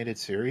 the animated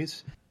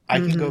series, I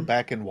can go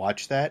back and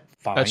watch that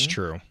fine. That's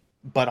true.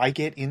 But I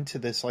get into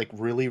this like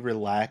really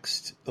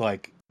relaxed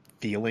like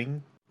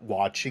feeling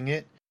watching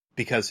it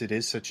because it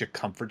is such a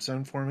comfort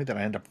zone for me that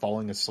I end up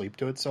falling asleep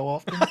to it so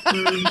often.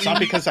 It's not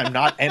because I'm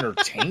not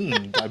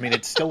entertained. I mean,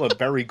 it's still a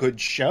very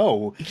good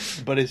show,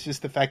 but it's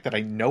just the fact that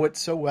I know it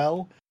so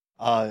well.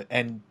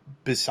 And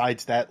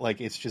besides that,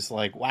 like, it's just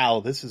like, wow,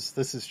 this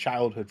is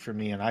childhood for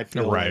me, and I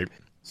feel Right. like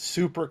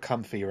super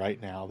comfy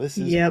right now. This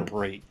is Yep.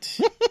 great.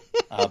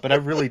 But I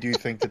really do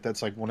think that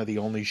that's like one of the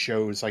only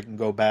shows I can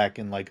go back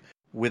and like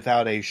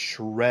without a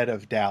shred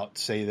of doubt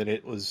say that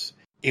it was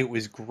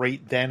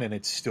great then and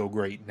it's still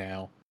great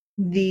now.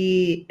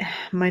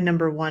 My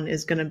number one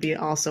is going to be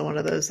also one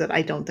of those that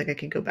I don't think I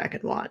can go back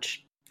and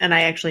watch. And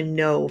I actually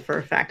know for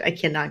a fact I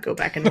cannot go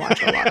back and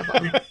watch a lot of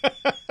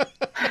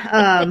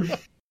them.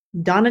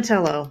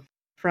 Donatello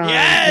from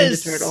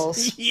Ninja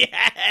Turtles.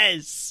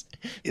 Yes.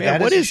 Man, That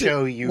what is a is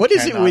show it? you What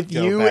is it cannot with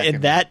go you back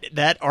and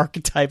that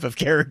archetype of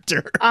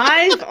character?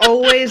 I've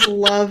always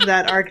loved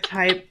that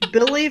archetype.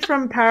 Billy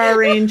from Power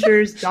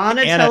Rangers,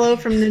 Donatello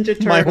from Ninja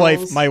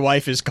Turtles. My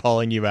wife is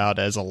calling you out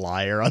as a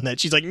liar on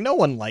that. She's like, no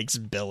one likes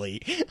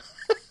Billy.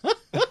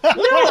 No,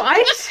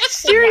 I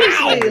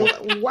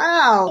seriously,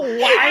 wow.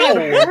 I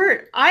have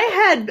heard. I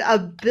had a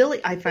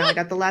Billy. I finally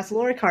got the last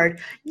lore card.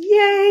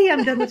 Yay!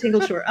 I'm done with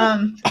Tingle Shore.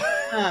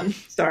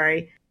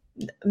 Sorry,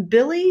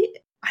 Billy.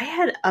 I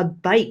had a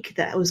bike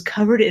that was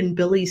covered in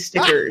Billy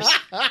stickers.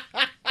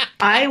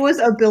 I was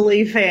a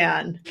Billy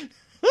fan.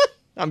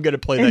 I'm gonna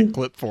play that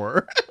clip for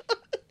her.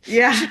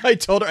 Yeah, I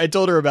told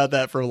her about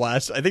that for I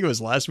think it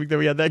was last week that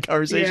we had that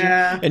conversation.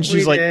 Yeah, and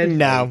she's we like, did.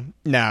 no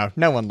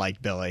one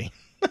liked Billy.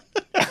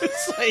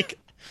 It's like,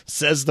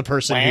 Says the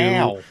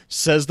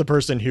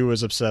person who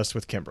was obsessed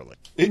with Kimberly.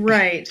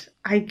 Right.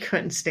 I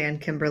couldn't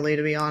stand Kimberly,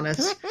 to be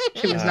honest.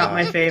 She was not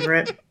my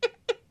favorite.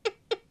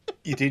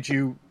 Did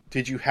you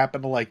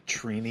happen to like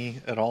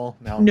Trini at all?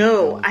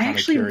 Now I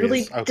actually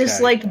curious. really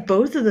disliked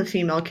both of the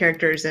female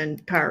characters in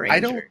Power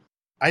Ranger.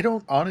 I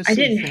don't honestly. I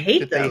didn't think hate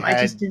that them. they had...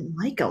 I just didn't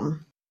like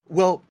them.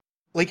 Well,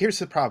 like here's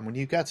the problem: when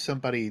you got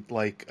somebody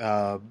like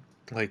oh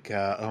my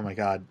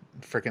god,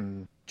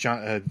 freaking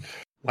John.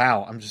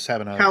 Wow, I'm just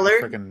having a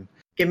freaking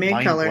Give me a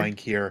mind color. blank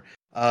here.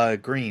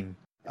 Green.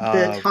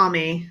 The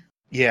Tommy.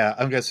 Yeah,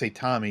 I'm gonna say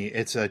Tommy.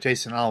 It's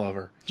Jason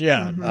Oliver.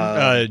 Yeah.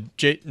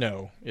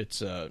 No,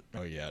 it's oh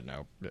yeah,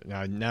 no.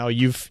 Now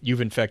you've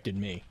infected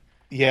me.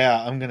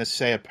 Yeah, I'm gonna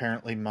say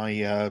apparently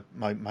my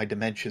my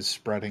dementia's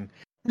spreading.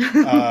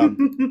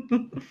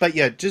 But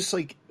yeah, just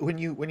like when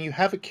you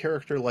have a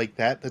character like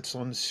that's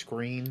on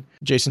screen,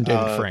 Jason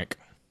David Frank.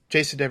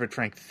 Jason David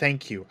Frank,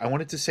 thank you. I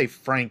wanted to say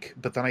Frank,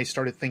 but then I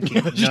started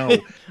thinking, no.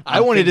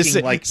 I wanted to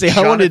say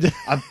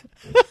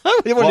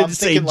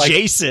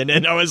Jason,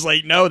 and I was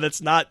like, no, that's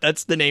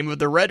the name of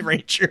the Red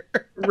Ranger.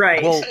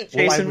 Right. Well,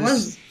 Jason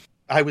was.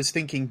 I was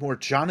thinking more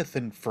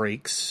Jonathan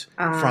Frakes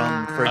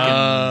from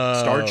freaking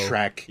Star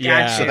Trek.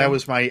 Yeah. So that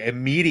was my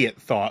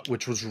immediate thought,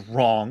 which was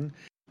wrong.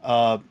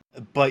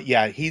 But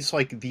yeah, he's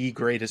like the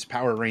greatest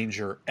Power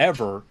Ranger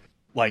ever.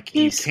 Like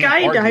he you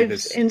can't argue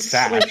this skydives in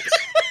fact.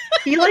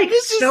 He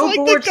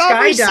snowboard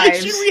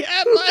skydives. We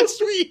had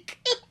last week.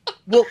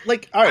 Well,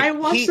 like, all right, I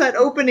watched that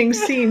opening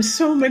scene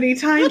so many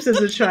times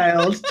as a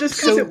child, just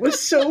because it was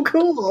so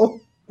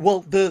cool.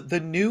 Well, the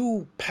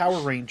new Power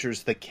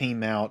Rangers that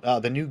came out,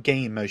 the new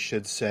game, I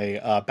should say,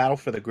 Battle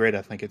for the Grid,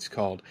 I think it's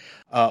called,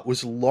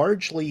 was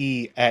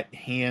largely at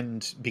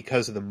hand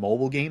because of the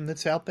mobile game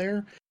that's out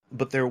there.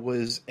 But there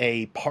was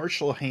a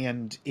partial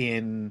hand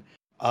in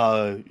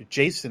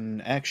Jason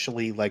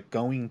actually like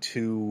going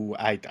to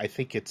I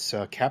think it's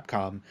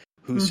Capcom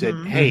who said,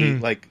 hey,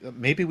 like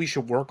maybe we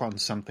should work on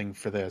something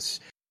for this.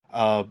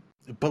 But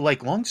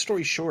like long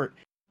story short,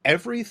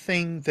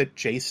 everything that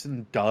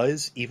Jason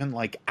does, even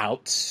like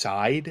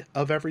outside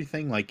of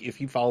everything, like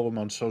if you follow him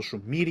on social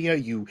media,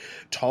 you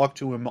talk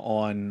to him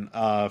on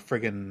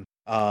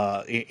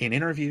in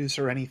interviews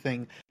or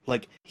anything,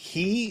 like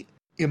he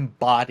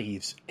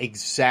embodies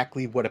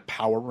exactly what a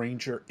Power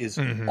Ranger is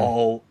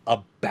all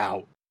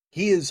about.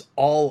 He is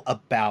all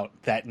about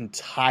that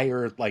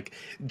entire like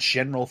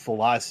general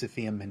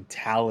philosophy and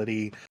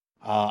mentality.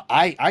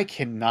 I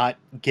cannot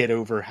get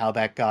over how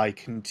that guy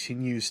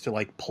continues to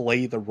like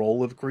play the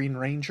role of Green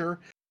Ranger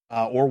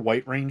or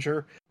White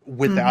Ranger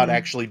without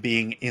actually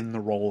being in the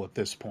role at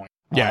this point.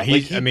 Yeah,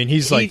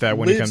 he's like that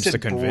when it comes to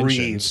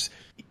conventions.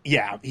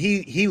 Yeah,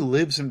 he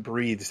lives and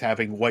breathes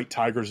having White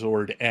Tiger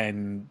Zord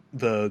and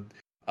the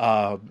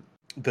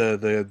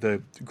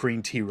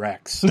Green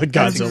T-Rex. The Godzilla.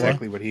 That's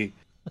exactly what he.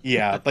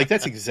 Yeah, like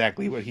that's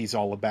exactly what he's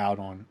all about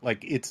on.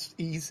 Like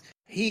he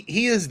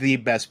is the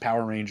best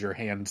Power Ranger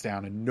hands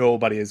down, and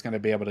nobody is going to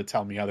be able to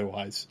tell me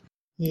otherwise.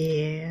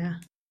 Yeah.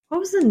 What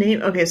was the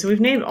name? Okay, so we've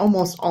named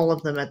almost all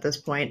of them at this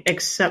point,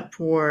 except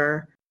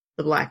for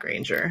the Black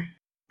Ranger,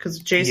 because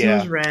Jason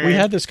was red. We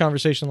had this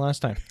conversation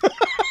last time.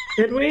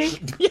 Did we?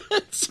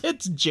 Yes,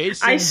 it's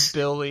Jason,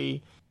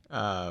 Billy,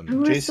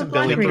 Jason,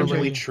 Billy,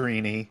 Kimberly,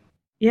 Trini.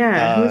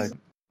 Yeah.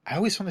 I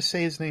always want to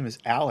say his name is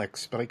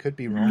Alex, but I could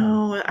be wrong.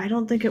 No, I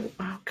don't think it...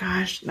 Oh,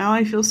 gosh. Now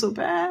I feel so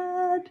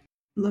bad.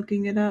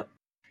 Looking it up.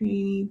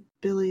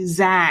 Billy...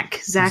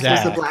 Zach was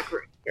the Black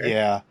Ranger.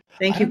 Yeah.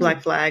 Thank you,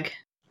 Black Flag.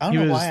 I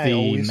don't know why I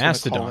always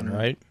Mastodon,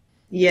 right?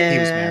 Yeah. He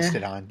was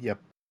Mastodon, yep.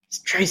 It's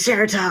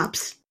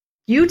Triceratops.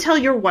 You tell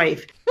your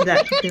wife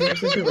that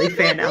there's a Billy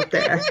fan out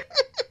there.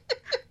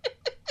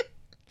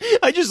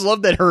 I just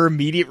love that her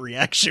immediate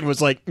reaction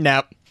was like,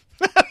 nap.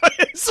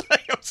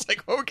 I was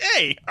like,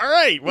 okay, all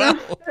right, well.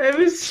 It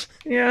was,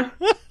 yeah.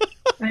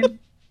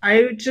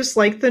 I just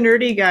like the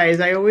nerdy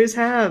guys. I always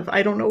have.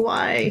 I don't know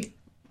why.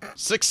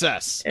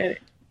 Success.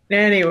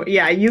 Anyway,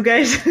 yeah, you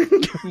guys,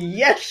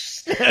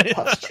 yes,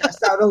 puffed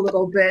chest out a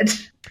little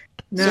bit.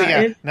 No, so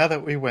yeah, now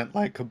that we went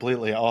like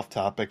completely off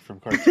topic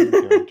from cartoon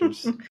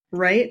characters,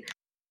 right?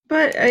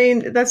 But I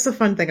mean, that's the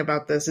fun thing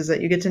about this is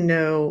that you get to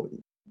know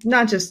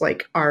not just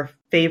like our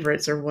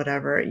favorites or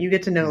whatever. You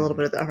get to know a little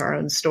bit of our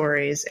own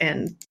stories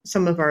and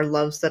some of our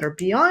loves that are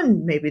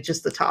beyond maybe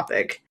just the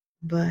topic.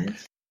 But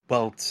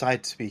well,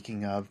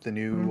 speaking of the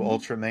new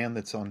Ultraman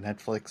that's on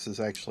Netflix is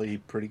actually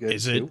pretty good.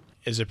 Is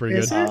it pretty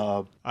good?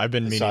 It? I've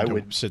been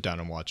meaning to sit down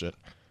and watch it.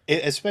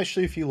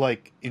 Especially if you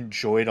like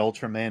enjoyed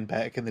Ultraman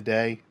back in the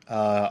day.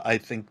 I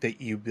think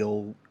that you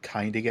will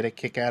kind of get a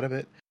kick out of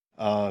it.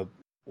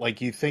 Like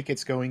you think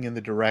it's going in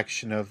the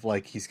direction of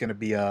like he's going to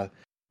be a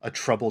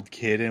troubled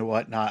kid and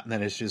whatnot, and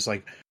then it's just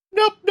like,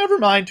 nope, never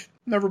mind,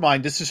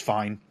 this is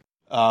fine.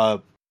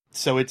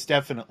 So it's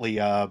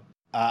definitely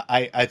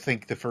I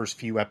think the first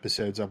few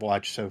episodes I've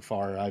watched so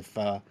far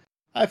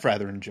I've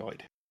rather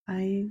enjoyed.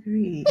 I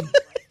agree.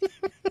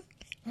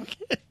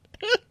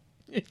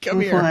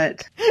 Come here.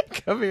 What?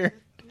 Come here.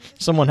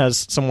 Someone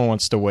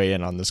wants to weigh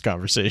in on this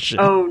conversation.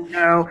 Oh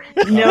no,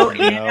 no, Oh,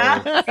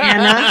 no.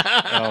 Anna.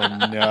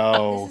 Oh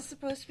no. This is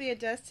supposed to be a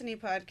Destiny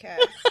podcast,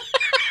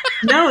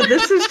 No,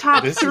 this is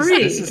top This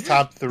three. is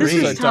top three. This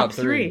is Like top top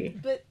three. three.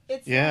 but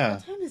it's Yeah.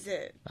 what time is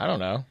it? I don't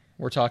know.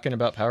 We're talking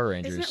about Power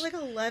Rangers. Isn't it like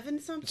 11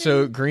 something?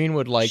 So Green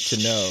would like to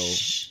know.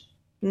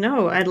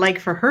 No, I'd like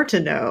for her to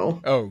know.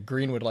 Oh,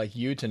 Green would like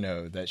you to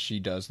know that she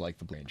does like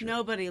the Ranger.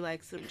 Nobody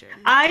likes them,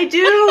 Jeremy. I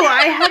do.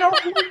 I had a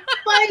whole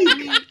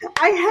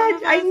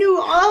fight. I knew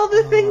all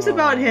the things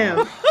about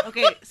him.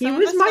 Okay, some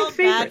was of us my felt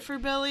favorite. bad for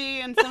Billy,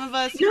 and some of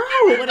us No.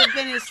 would have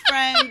been his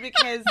friend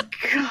because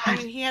I God,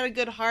 mean he had a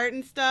good heart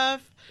and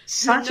stuff.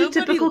 such a Nobody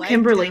typical liked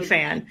Kimberly him.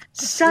 fan.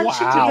 Such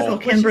a Wow. typical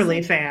What'd you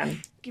Kimberly say?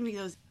 fan. Give me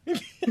those.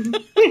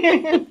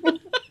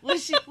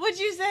 What'd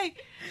you say?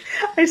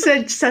 I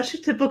said such a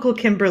typical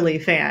Kimberly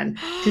fan.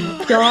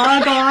 To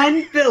dog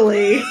on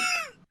Billy.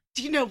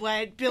 Do you know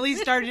what? Billy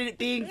started it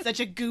being such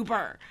a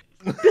goober.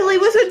 Billy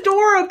was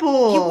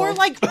adorable. He wore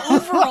like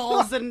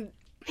overalls and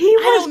He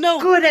I was don't know.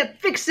 good at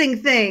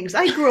fixing things.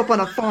 I grew up on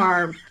a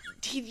farm.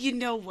 you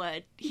know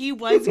what? He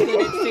was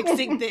good at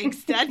fixing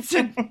things. That's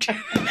a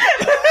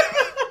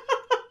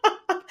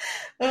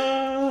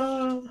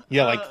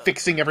Yeah, like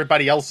fixing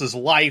everybody else's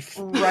life.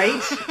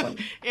 Right?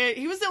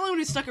 he was the only one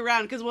who stuck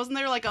around because wasn't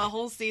there like a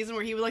whole season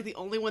where he was like the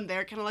only one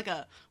there, kind of like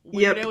a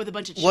weirdo Yep. with a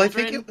bunch of Well,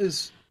 children?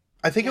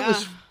 I think it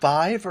was Yeah.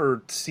 5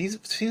 or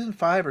season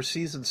 5 or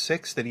season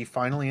 6 that he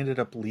finally ended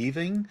up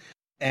leaving.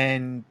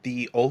 And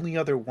the only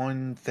other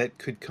one that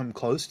could come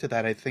close to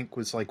that, I think,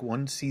 was like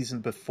one season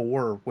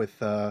before with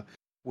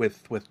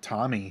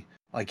Tommy.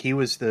 Like he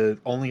was the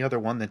only other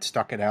one that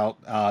stuck it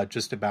out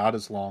just about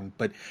as long.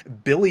 But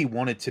Billy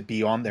wanted to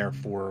be on there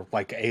for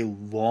like a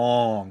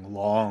long,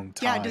 long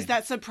time. Yeah, does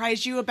that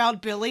surprise you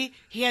about Billy?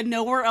 He had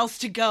nowhere else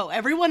to go.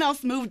 Everyone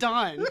else moved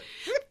on.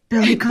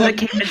 Billy could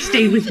have came and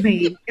stayed with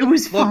me. It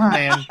was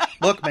fun.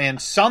 Look, man,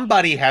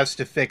 somebody has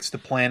to fix the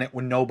planet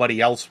when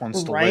nobody else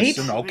wants to Right?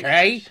 listen,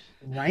 okay?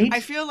 Right? I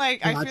feel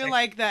like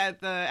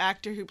that the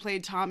actor who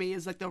played Tommy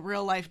is like the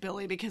real life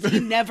Billy because he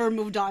never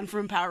moved on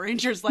from Power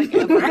Rangers like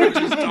ever.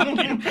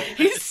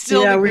 He's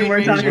still Yeah, the we Green were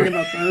Ranger talking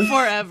about this.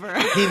 forever.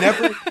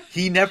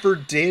 He never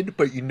did,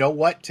 but you know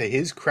what? To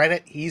his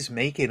credit, he's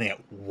making it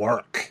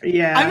work.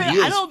 Yeah. I mean,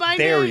 He I is don't mind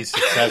very it.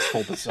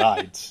 successful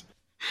besides.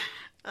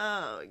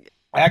 Oh,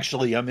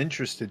 Actually, I'm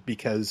interested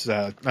because,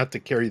 not to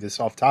carry this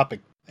off topic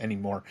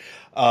anymore,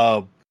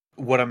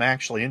 what I'm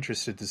actually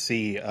interested to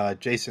see,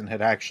 Jason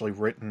had actually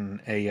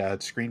written a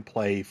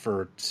screenplay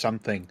for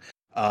something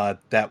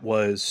that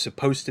was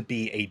supposed to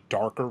be a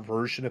darker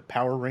version of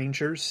Power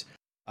Rangers.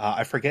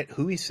 I forget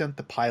who he sent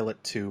the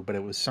pilot to, but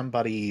it was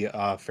somebody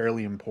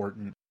fairly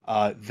important.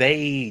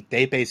 They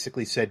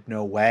basically said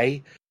no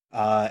way,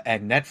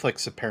 and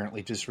Netflix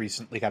apparently just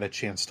recently got a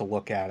chance to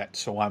look at it.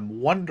 So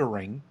I'm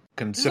wondering,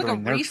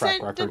 considering their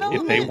track recent record,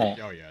 if they development? won't.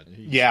 Oh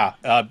yeah.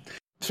 Yeah,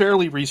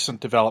 fairly recent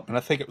development.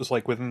 I think it was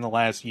like within the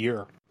last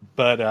year.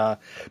 But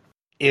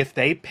if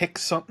they pick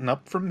something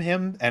up from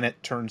him and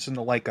it turns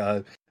into like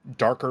a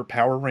darker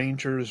Power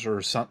Rangers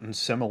or something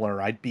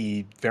similar, I'd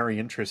be very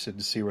interested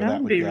to see where that that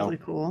would would be go. really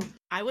cool.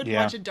 I would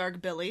Yeah. watch a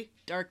dark Billy,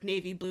 dark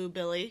navy blue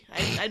Billy.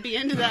 I'd be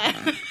into that.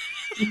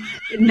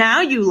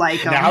 Now you like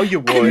him. Now you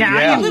would, Now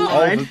yeah. you All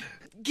would. the-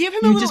 Give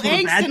him a You little just want a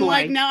angst bad and boy.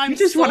 like now I'm You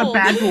just want a sold.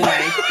 bad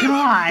boy.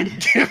 God.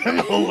 Give him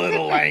a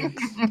little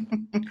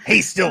angst.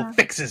 He still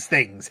fixes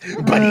things,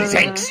 but he's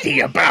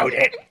angsty about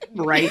it.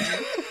 Right.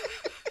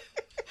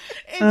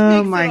 It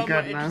Oh makes my it all more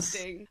goodness.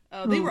 interesting.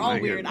 Oh, they Oh were all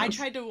my weird. I goodness.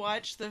 tried to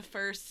watch the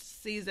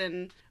first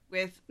season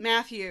with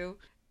Matthew,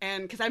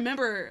 and because I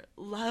remember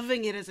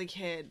loving it as a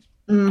kid.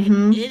 Mm-hmm.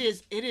 And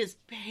it is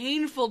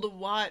painful to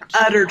watch.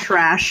 Utter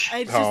trash.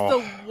 It's just Oh.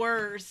 the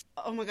worst.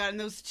 Oh my god! And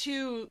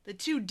the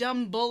two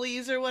dumb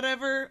bullies or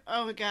whatever.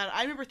 Oh my god!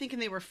 I remember thinking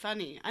they were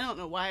funny. I don't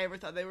know why I ever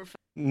thought they were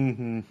funny.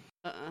 Mm-hmm.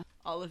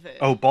 All of it.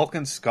 Oh, Bulk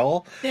and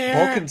Skull? They're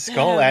Bulk and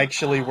Skull them.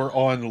 actually were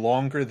on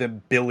longer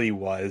than Billy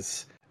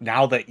was.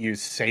 Now that you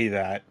say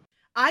that.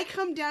 I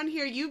come down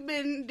here. You've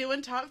been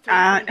doing top three for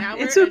an hour.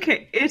 It's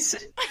okay.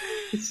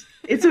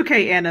 It's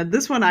okay, Anna.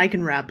 This one I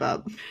can wrap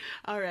up.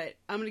 All right,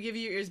 I'm gonna give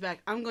you your ears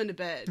back. I'm going to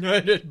bed.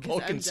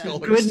 Bulk I'm and Skull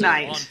done. are Good still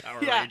night. on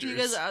Power Yeah, Rangers. you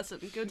guys are awesome.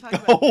 Go talk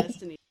about Oh.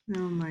 Destiny. Oh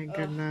my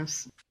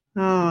goodness.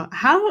 Oh,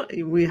 how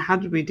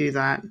did we do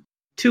that?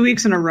 2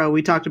 weeks in a row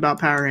we talked about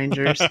Power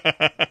Rangers.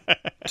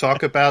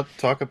 Talk about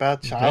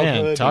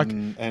childhood.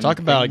 Man, and talk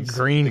about things-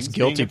 Green's things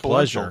being guilty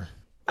influential. pleasure.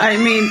 I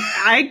mean,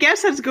 I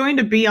guess that's going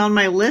to be on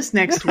my list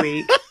next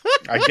week.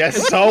 I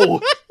guess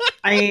so.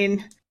 I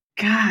mean,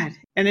 God,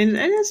 and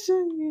it's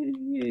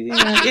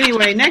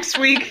anyway. Next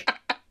week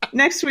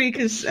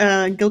is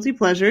guilty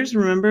pleasures.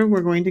 Remember,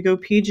 we're going to go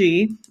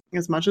PG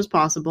as much as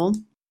possible.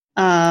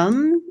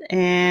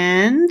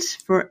 And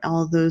for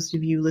all those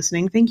of you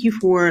listening, thank you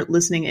for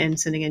listening and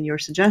sending in your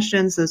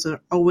suggestions. Those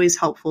are always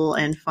helpful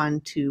and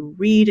fun to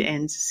read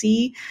and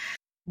see.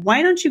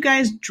 Why don't you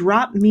guys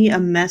drop me a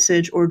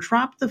message or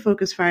drop the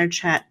Focus Fire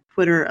Chat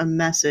Twitter a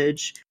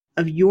message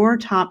of your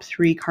top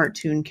 3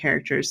 cartoon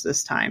characters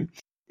this time?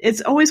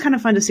 it's always kind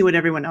of fun to see what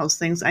everyone else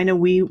thinks. I know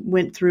we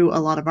went through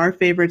a lot of our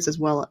favorites as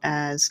well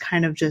as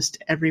kind of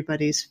just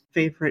everybody's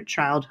favorite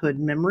childhood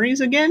memories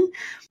again.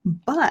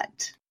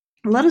 But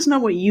let us know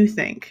what you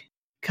think,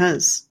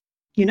 because,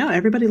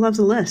 everybody loves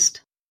a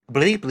list.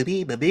 Blee, blee,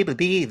 blee, blee, blee,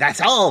 blee. That's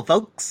all,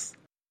 folks.